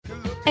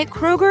At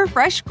Kroger,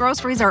 fresh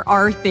groceries are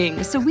our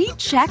thing, so we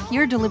check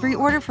your delivery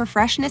order for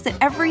freshness at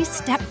every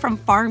step from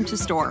farm to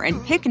store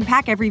and pick and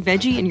pack every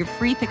veggie in your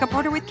free pickup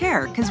order with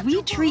care, because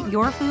we treat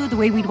your food the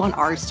way we'd want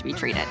ours to be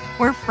treated.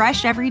 We're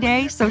fresh every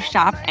day, so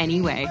shop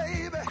anyway.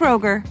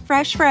 Kroger,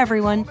 fresh for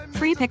everyone.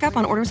 Free pickup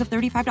on orders of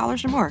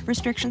 $35 or more.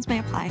 Restrictions may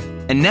apply.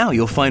 And now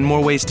you'll find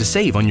more ways to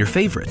save on your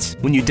favorites.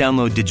 When you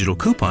download digital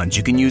coupons,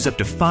 you can use up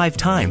to 5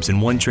 times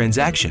in one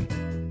transaction.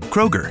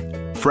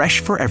 Kroger, fresh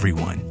for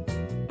everyone.